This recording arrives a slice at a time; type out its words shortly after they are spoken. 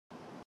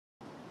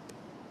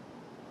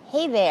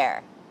Hey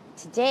there.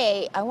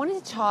 Today I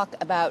wanted to talk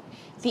about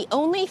the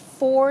only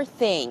 4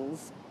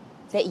 things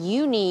that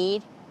you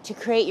need to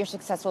create your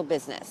successful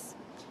business.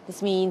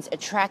 This means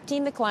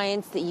attracting the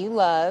clients that you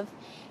love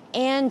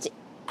and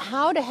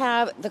how to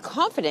have the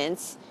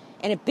confidence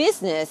and a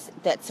business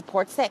that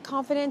supports that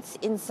confidence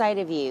inside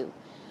of you.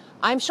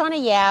 I'm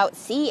Shauna Yao,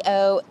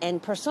 CEO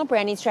and personal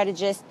branding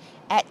strategist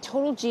at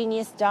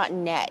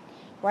TotalGenius.net,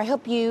 where I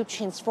help you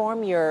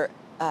transform your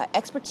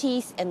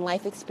expertise and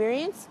life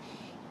experience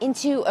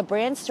into a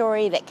brand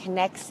story that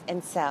connects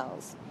and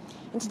sells.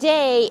 And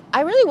today,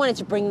 I really wanted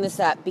to bring this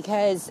up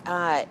because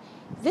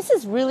this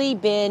has really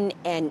been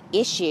an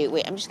issue.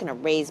 Wait, I'm just going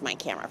to raise my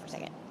camera for a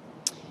second.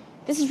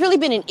 This has really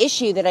been an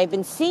issue that I've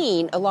been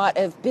seeing a lot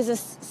of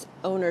business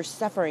owners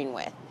suffering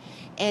with.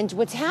 And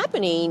what's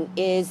happening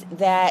is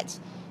that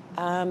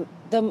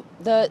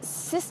the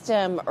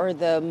system or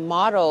the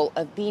model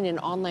of being an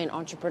online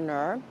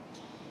entrepreneur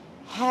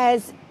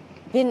has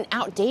been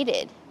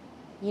outdated.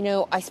 You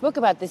know, I spoke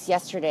about this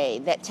yesterday,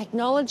 that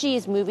technology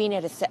is moving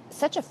at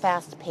such a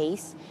fast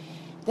pace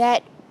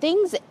that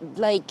things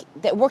like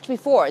that worked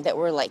before, that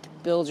were like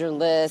build your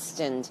list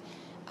and,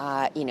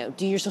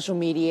 do your social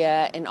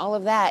media and all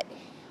of that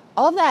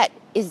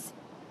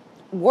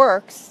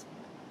works,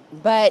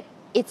 but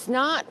it's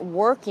not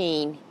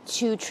working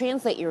to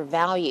translate your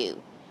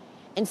value.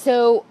 And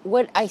so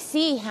what I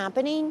see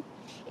happening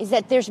is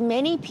that there's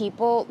many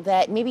people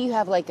that maybe you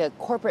have like a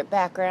corporate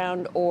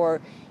background,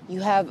 or you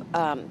have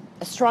a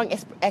strong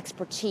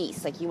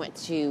expertise, like you went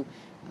to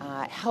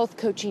health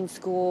coaching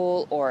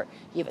school, or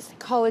you have a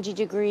psychology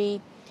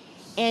degree.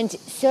 And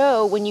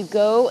so when you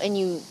go and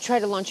you try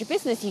to launch your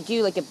business, you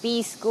do like a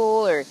B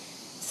school or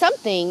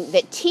something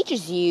that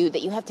teaches you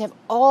that you have to have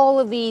all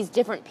of these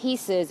different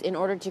pieces in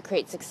order to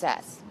create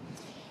success.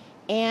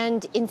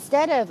 And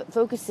instead of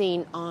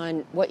focusing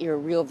on what your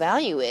real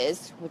value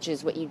is, which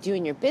is what you do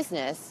in your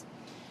business,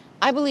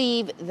 I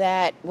believe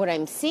that what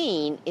I'm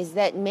seeing is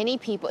that many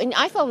people, and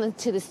I fell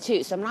into this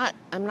too, so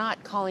I'm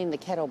not calling the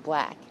kettle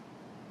black.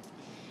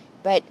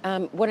 But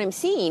what I'm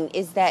seeing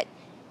is that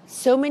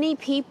so many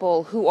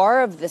people who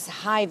are of this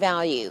high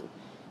value,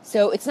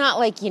 so it's not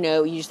like,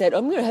 you said,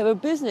 I'm going to have a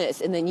business,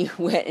 and then you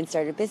went and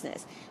started a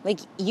business. Like,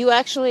 you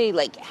actually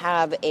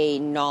have a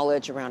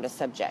knowledge around a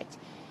subject,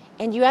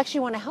 and you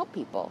actually want to help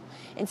people.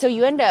 And so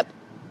you end up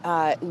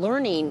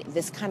learning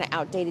this kind of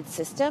outdated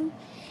system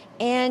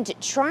and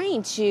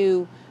trying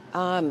to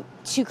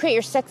create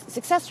your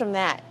success from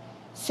that.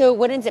 So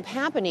what ends up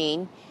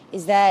happening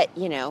is that,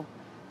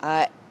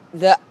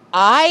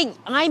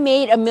 I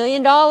made $1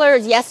 million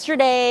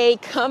yesterday.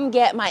 Come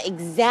get my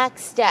exact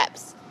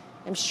steps.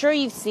 I'm sure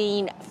you've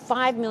seen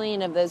 5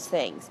 million of those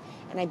things.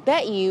 And I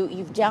bet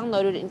you've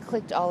downloaded and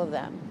clicked all of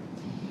them.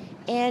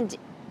 And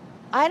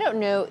I don't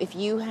know if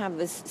you have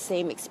this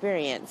same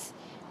experience,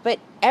 but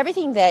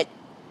everything that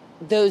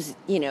those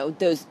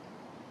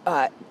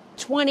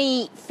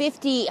 20,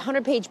 50,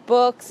 100-page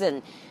books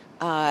and,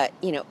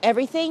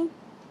 everything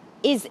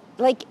is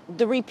like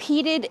the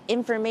repeated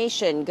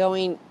information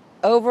going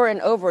over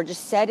and over,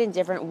 just said in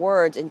different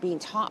words and being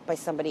taught by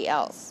somebody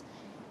else.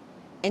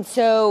 And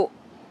so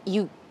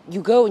you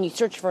go and you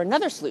search for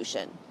another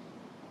solution.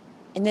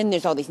 And then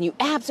there's all these new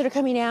apps that are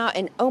coming out,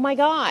 and oh my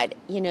God,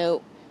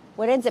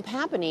 what ends up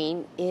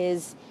happening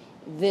is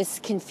this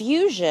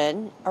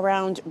confusion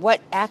around what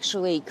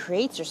actually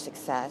creates your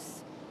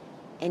success.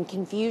 And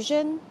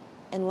confusion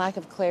and lack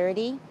of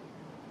clarity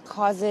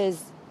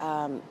causes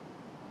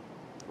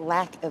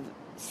lack of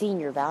seeing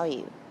your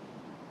value.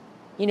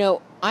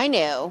 I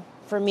know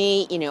for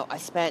me,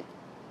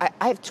 I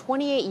have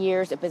 28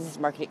 years of business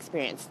marketing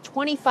experience.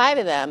 25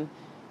 of them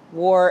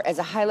were as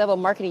a high-level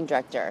marketing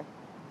director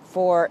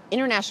for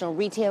international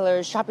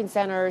retailers, shopping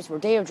centers,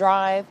 Rodeo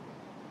Drive.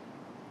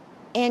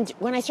 And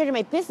when I started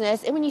my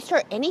business, and when you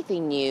start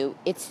anything new,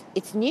 it's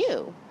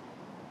new.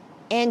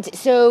 And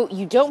so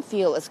you don't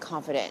feel as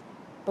confident.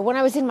 But when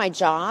I was in my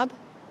job,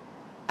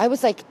 I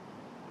was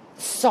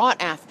sought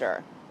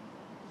after.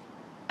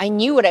 I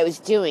knew what I was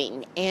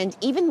doing. And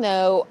even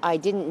though I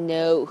didn't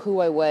know who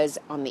I was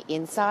on the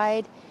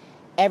inside,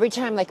 every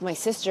time my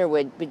sister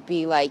would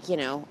be like,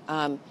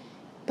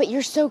 but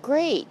you're so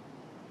great.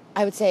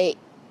 I would say,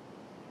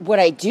 what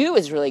I do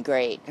is really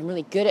great. I'm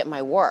really good at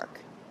my work.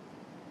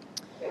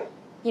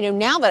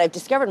 Now that I've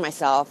discovered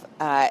myself,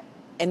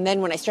 and then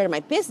when I started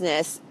my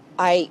business,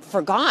 I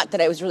forgot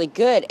that I was really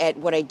good at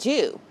what I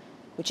do,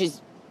 which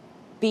is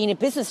being a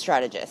business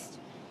strategist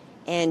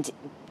and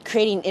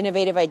creating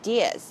innovative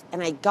ideas.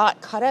 And I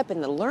got caught up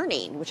in the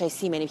learning, which I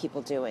see many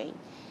people doing.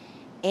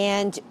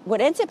 And what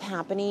ends up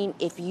happening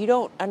if you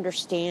don't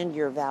understand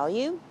your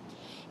value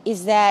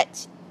is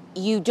that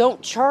you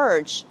don't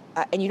charge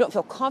and you don't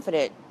feel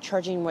confident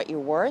charging what you're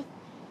worth.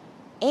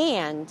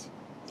 And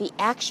the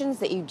actions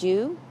that you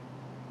do,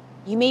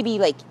 you may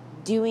be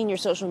doing your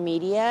social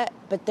media,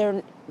 but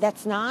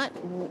that's not,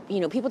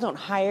 people don't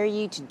hire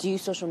you to do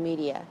social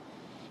media.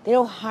 They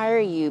don't hire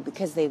you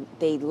because they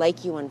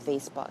like you on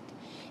Facebook.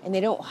 And they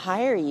don't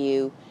hire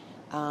you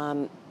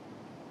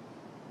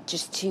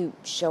just to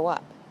show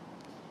up.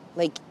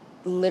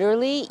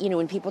 literally,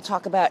 when people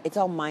talk about it's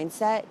all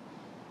mindset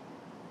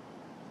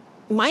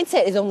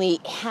is only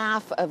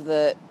half of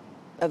the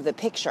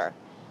picture,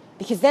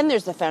 because then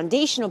there's the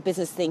foundational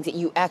business things that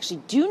you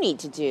actually do need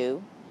to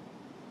do,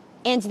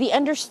 and the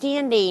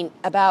understanding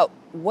about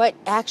what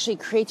actually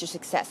creates your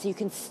success, so you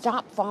can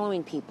stop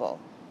following people,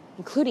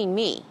 including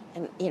me.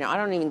 And I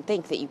don't even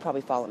think that you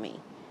probably follow me,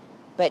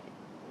 but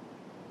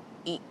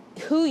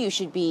who you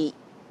should be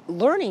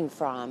learning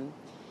from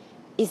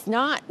is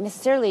not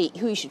necessarily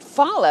who you should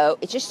follow.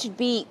 It just should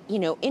be,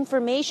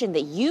 information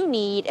that you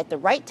need at the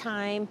right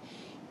time.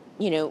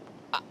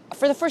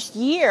 For the first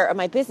year of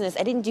my business,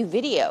 I didn't do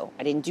video.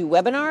 I didn't do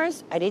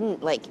webinars. I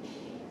didn't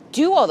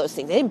do all those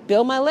things. I didn't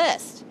build my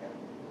list.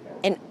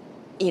 And,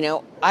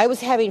 I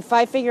was having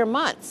 5-figure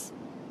months.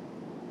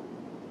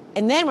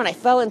 And then when I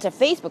fell into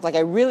Facebook, I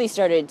really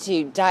started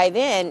to dive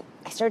in,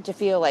 I started to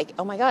feel like,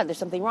 oh my God, there's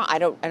something wrong. I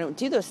don't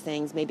do those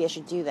things. Maybe I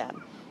should do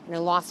them. And I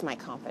lost my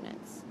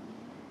confidence.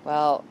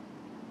 Well,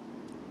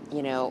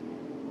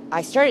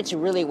 I started to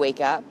really wake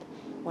up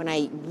when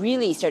I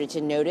really started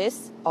to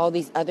notice all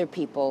these other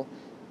people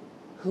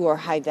who are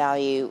high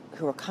value,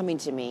 who are coming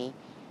to me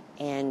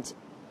and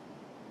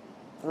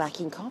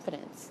lacking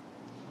confidence.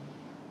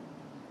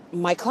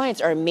 My clients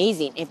are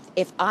amazing.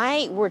 If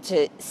I were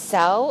to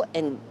sell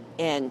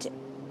and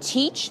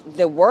teach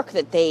the work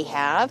that they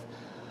have,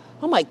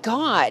 oh my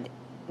God,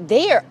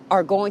 they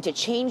are going to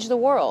change the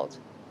world.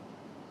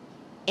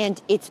 And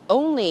it's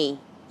only,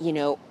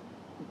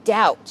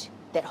 doubt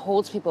that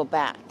holds people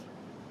back.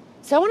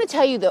 So I want to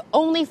tell you the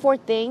only 4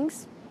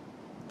 things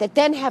that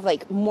then have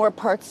more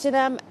parts to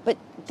them, but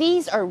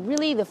these are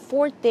really the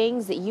 4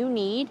 things that you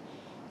need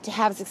to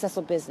have a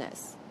successful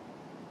business.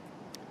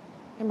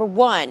 Number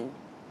 1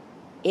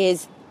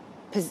 is,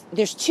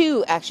 there's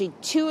 2 actually,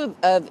 2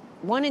 of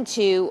 1 and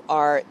 2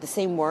 are the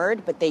same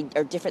word, but they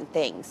are different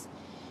things.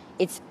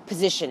 It's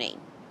positioning.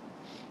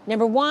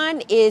 Number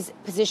 1 is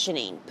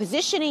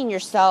positioning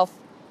yourself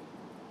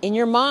in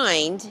your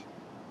mind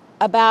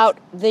about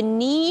the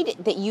need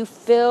that you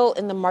fill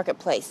in the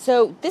marketplace.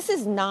 So this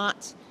is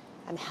not,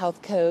 I'm a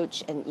health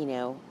coach and,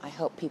 I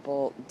help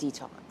people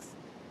detox.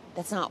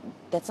 That's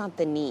not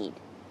the need.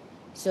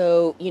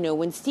 So,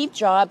 when Steve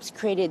Jobs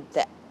created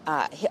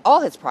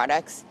all his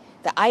products,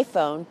 the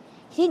iPhone,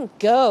 he didn't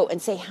go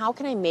and say, how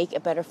can I make a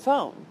better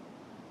phone?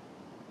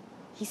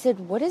 He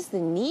said, what is the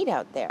need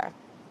out there?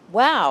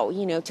 Wow,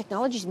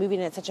 technology is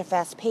moving at such a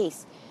fast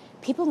pace.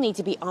 People need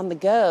to be on the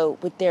go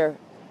with their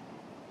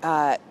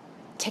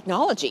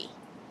technology.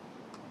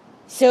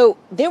 So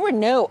there were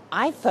no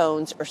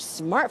iPhones or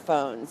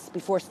smartphones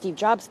before Steve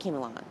Jobs came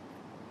along.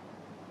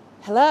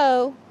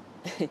 Hello?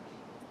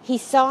 He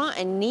saw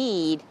a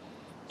need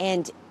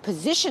and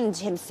positioned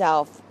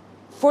himself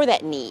for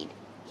that need.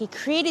 He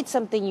created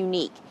something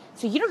unique.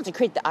 So you don't have to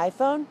create the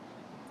iPhone,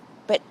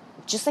 but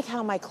just like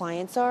how my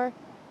clients are,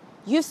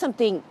 you have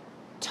something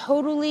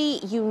totally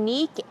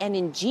unique and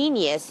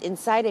ingenious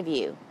inside of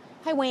you.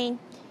 Hi, Wayne.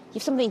 You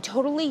have something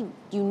totally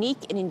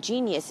unique and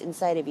ingenious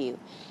inside of you.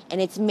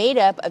 And it's made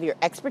up of your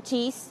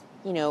expertise,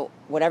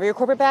 whatever your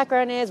corporate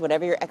background is,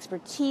 whatever your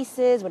expertise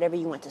is, whatever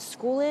you went to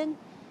school in,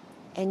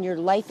 and your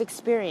life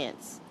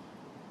experience.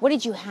 What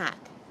did you hack?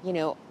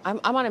 I'm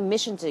on a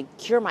mission to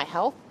cure my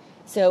health.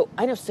 So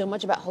I know so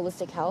much about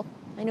holistic health.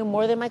 I know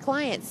more than my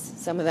clients,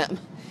 some of them.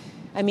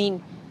 I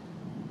mean,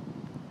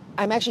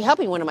 I'm actually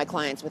helping one of my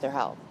clients with their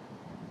health.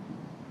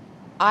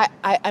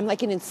 I'm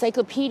like an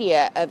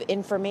encyclopedia of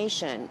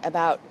information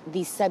about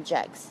these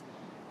subjects.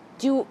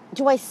 Do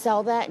I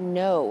sell that?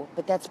 No,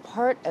 but that's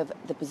part of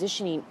the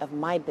positioning of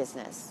my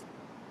business.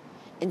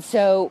 And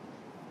so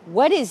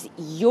what is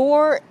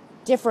your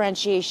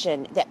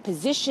differentiation that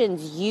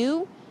positions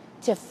you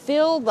to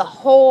fill the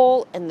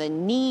hole and the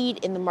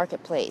need in the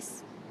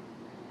marketplace?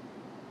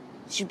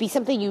 It should be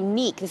something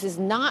unique. This is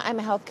not, I'm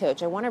a health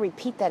coach. I want to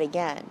repeat that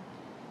again.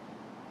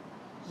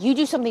 You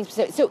do something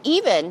specific. So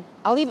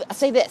I'll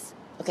say this.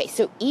 Okay,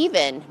 so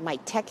even my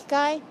tech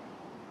guy,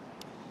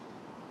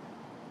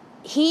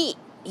 he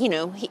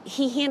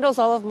handles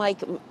all of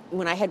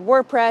when I had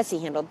WordPress,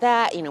 he handled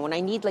that, when I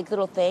need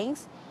little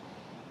things.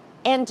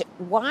 And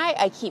why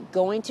I keep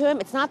going to him,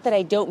 it's not that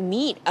I don't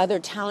meet other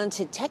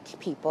talented tech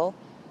people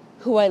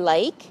who I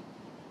like,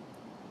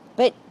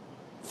 but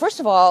first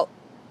of all,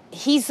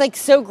 he's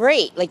so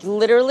great.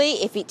 Literally,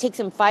 if it takes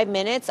him 5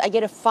 minutes, I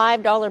get a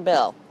 $5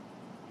 bill.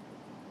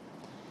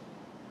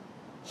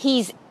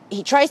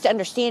 He tries to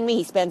understand me.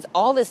 He spends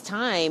all this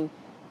time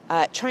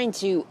trying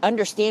to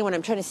understand what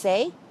I'm trying to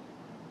say,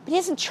 but he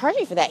doesn't charge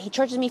me for that. He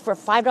charges me for a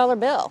 $5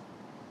 bill.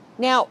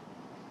 Now,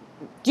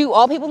 do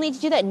all people need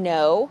to do that?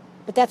 No,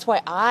 but that's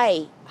why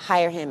I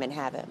hire him and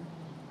have him.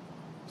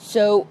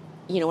 So,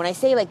 when I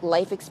say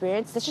life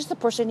experience, that's just the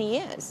person he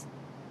is.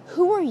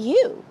 Who are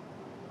you?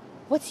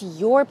 What's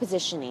your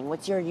positioning?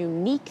 What's your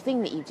unique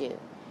thing that you do?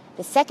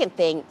 The second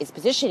thing is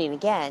positioning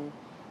again,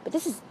 but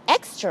this is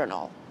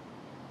external.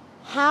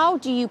 How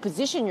do you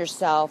position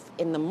yourself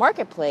in the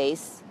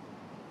marketplace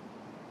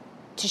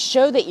to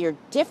show that you're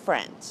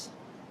different?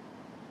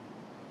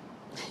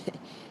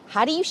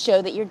 How do you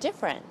show that you're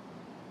different?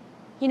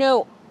 You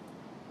know,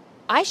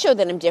 I show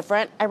that I'm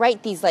different. I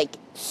write these like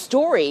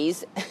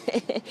stories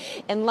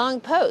and long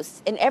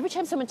posts. And every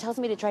time someone tells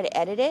me to try to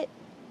edit it,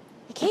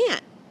 I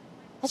can't.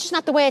 That's just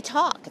not the way I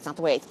talk. It's not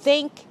the way I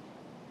think.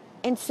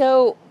 And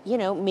so, you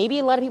know, maybe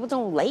a lot of people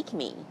don't like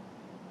me,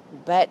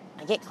 but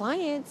I get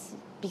clients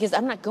because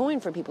I'm not going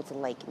for people to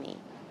like me.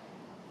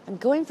 I'm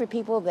going for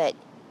people that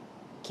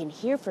can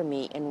hear from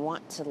me and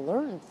want to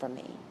learn from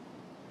me.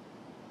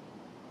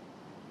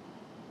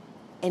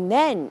 And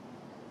then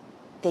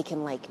they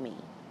can like me.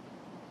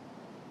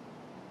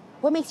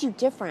 What makes you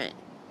different?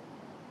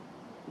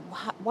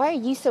 Why are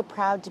you so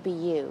proud to be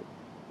you?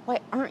 Why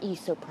aren't you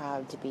so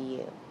proud to be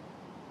you?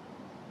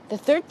 The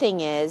third thing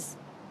is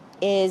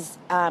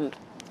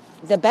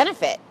the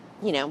benefit.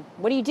 You know,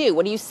 what do you do?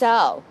 What do you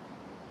sell?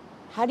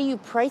 How do you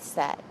price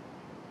that?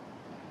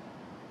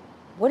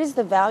 What is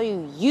the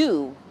value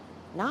you,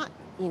 not,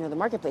 you know, the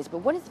marketplace, but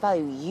what is the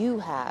value you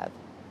have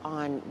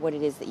on what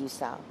it is that you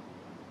sell?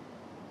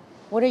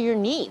 What are your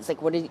needs?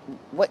 Like,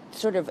 what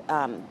sort of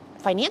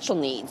financial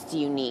needs do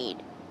you need?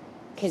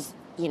 Because,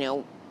 you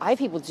know, I have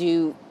people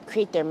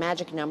create their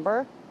magic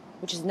number,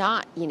 which is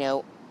not, you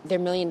know, their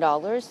 $1 million.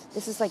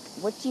 This is like,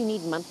 what do you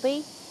need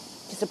monthly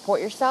to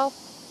support yourself?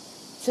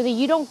 So that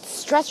you don't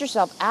stress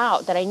yourself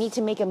out that I need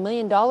to make $1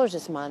 million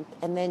this month,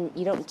 and then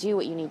you don't do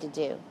what you need to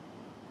do.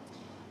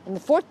 And the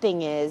fourth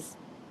thing is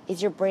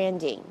your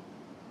branding.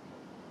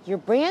 Your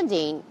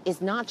branding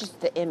is not just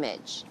the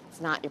image.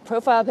 It's not your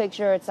profile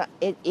picture.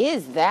 It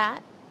is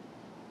that,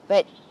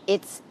 but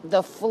it's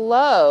the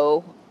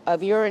flow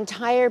of your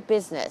entire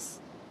business,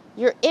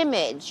 your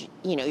image,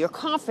 you know, your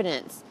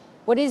confidence,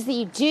 what it is that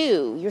you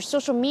do, your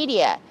social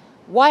media.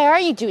 Why are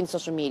you doing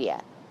social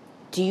media?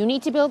 Do you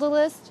need to build a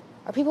list?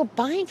 Are people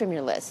buying from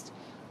your list?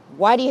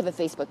 Why do you have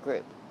a Facebook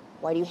group?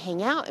 Why do you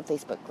hang out in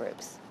Facebook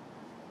groups?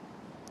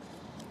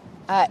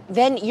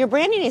 Then your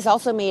branding is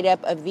also made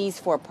up of these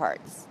 4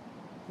 parts.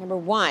 Number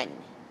 1,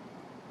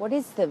 what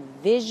is the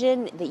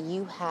vision that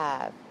you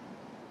have?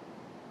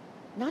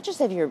 Not just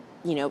of your,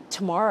 you know,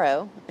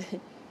 tomorrow.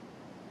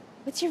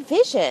 What's your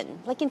vision?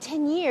 Like in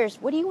 10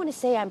 years, what do you want to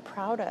say I'm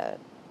proud of?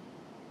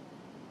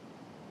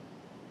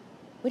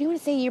 What do you want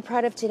to say you're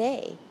proud of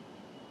today?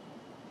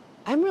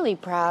 I'm really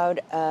proud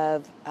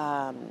of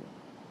the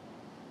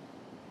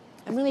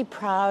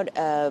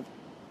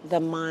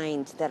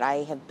mind that I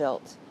have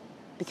built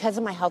because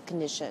of my health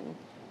condition,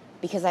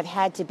 because I've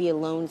had to be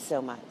alone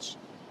so much,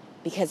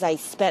 because I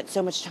spent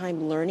so much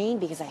time learning,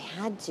 because I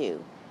had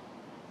to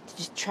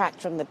distract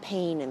from the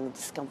pain and the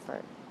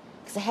discomfort,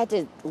 because I had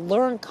to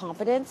learn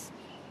confidence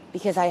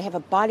because I have a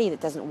body that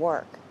doesn't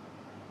work.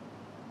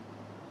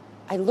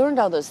 I learned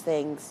all those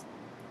things,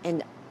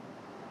 and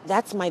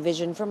that's my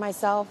vision for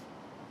myself.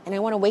 And I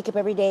want to wake up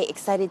every day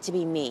excited to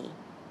be me.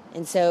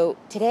 And so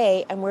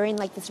today I'm wearing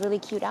like this really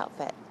cute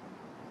outfit.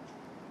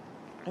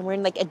 I'm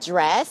wearing like a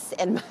dress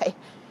and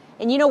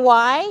you know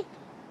why?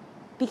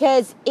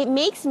 Because it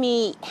makes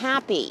me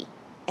happy,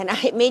 and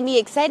it made me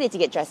excited to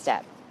get dressed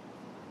up.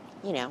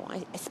 You know,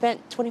 I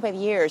spent 25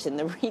 years in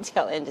the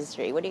retail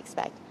industry. What do you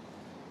expect?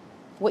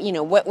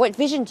 What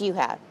vision do you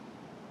have?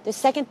 The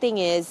second thing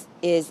is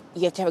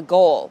you have to have a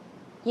goal.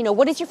 You know,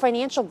 what is your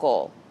financial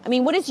goal? I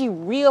mean, what is your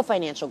real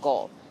financial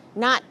goal?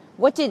 Not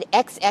what did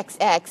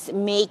XXX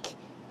make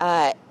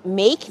that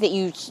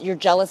you're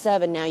jealous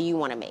of and now you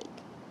want to make.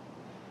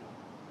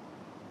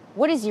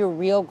 What is your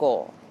real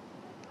goal?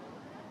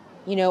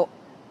 You know,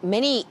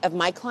 many of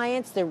my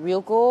clients, their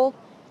real goal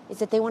is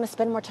that they want to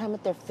spend more time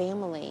with their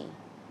family.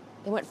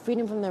 They want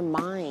freedom from their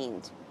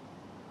mind.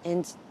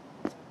 And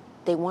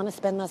they want to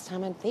spend less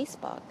time on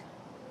Facebook.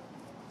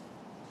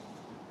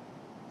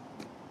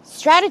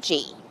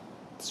 Strategies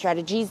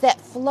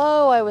that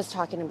flow I was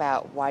talking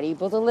about. Why do you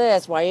build a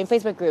list? Why are you in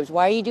Facebook groups?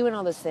 Why are you doing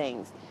all those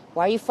things?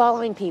 Why are you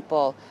following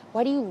people?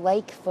 Why do you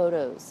like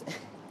photos?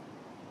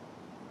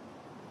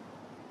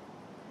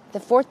 The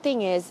fourth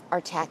thing is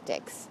our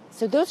tactics.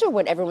 So those are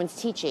what everyone's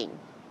teaching.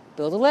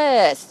 Build a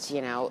list,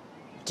 you know,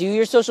 do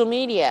your social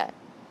media.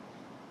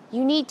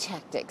 You need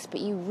tactics,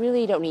 but you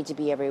really don't need to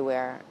be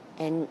everywhere,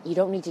 and you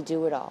don't need to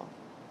do it all.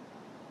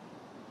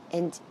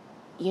 And,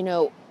 you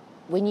know,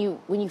 when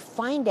you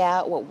find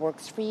out what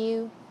works for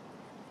you,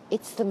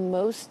 it's the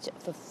most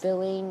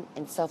fulfilling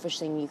and selfish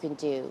thing you can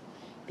do,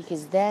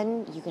 because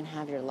then you can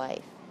have your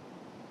life.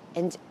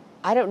 And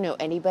I don't know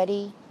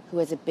anybody who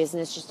has a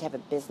business just to have a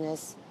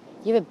business.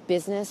 You have a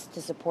business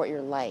to support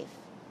your life.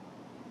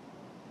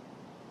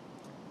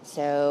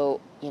 So,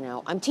 you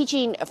know, I'm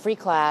teaching a free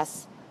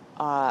class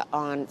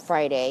on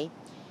Friday,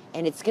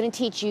 and it's going to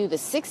teach you the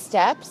 6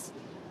 steps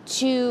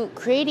to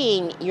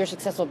creating your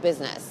successful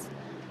business,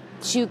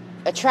 to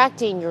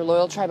attracting your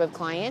loyal tribe of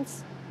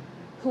clients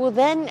who will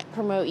then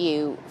promote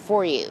you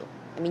for you.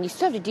 I mean, you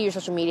still have to do your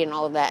social media and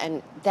all of that,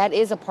 and that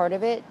is a part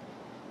of it.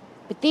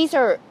 But these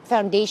are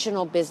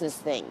foundational business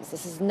things.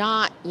 This is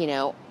not, you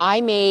know,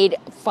 I made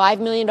 $5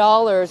 million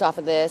off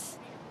of this.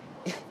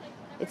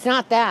 It's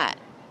not that.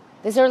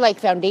 These are like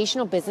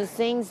foundational business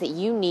things that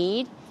you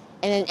need,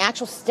 and then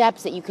actual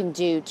steps that you can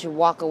do to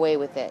walk away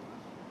with it.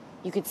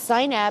 You could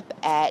sign up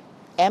at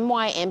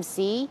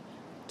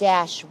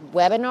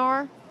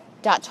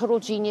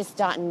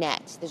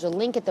mymc-webinar.totalgenius.net. There's a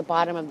link at the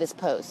bottom of this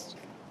post.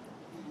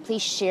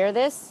 Please share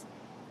this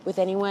with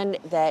anyone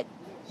that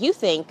you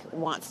think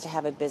wants to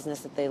have a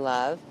business that they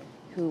love,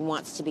 who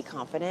wants to be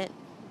confident.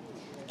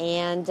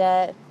 And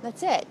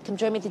that's it. Come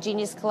join me at the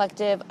Genius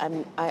Collective.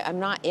 I'm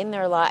not in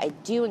there a lot. I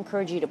do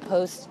encourage you to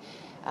post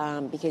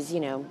because,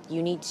 you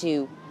need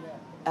to,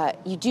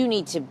 you do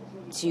need to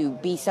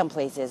be some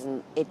places,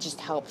 and it just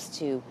helps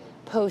to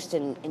post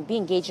and be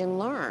engaged and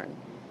learn.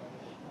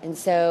 And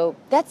so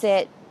that's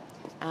it.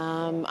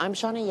 I'm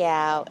Shauna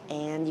Yao,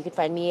 and you can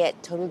find me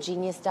at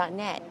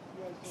totalgenius.net.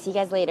 See you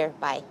guys later.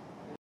 Bye.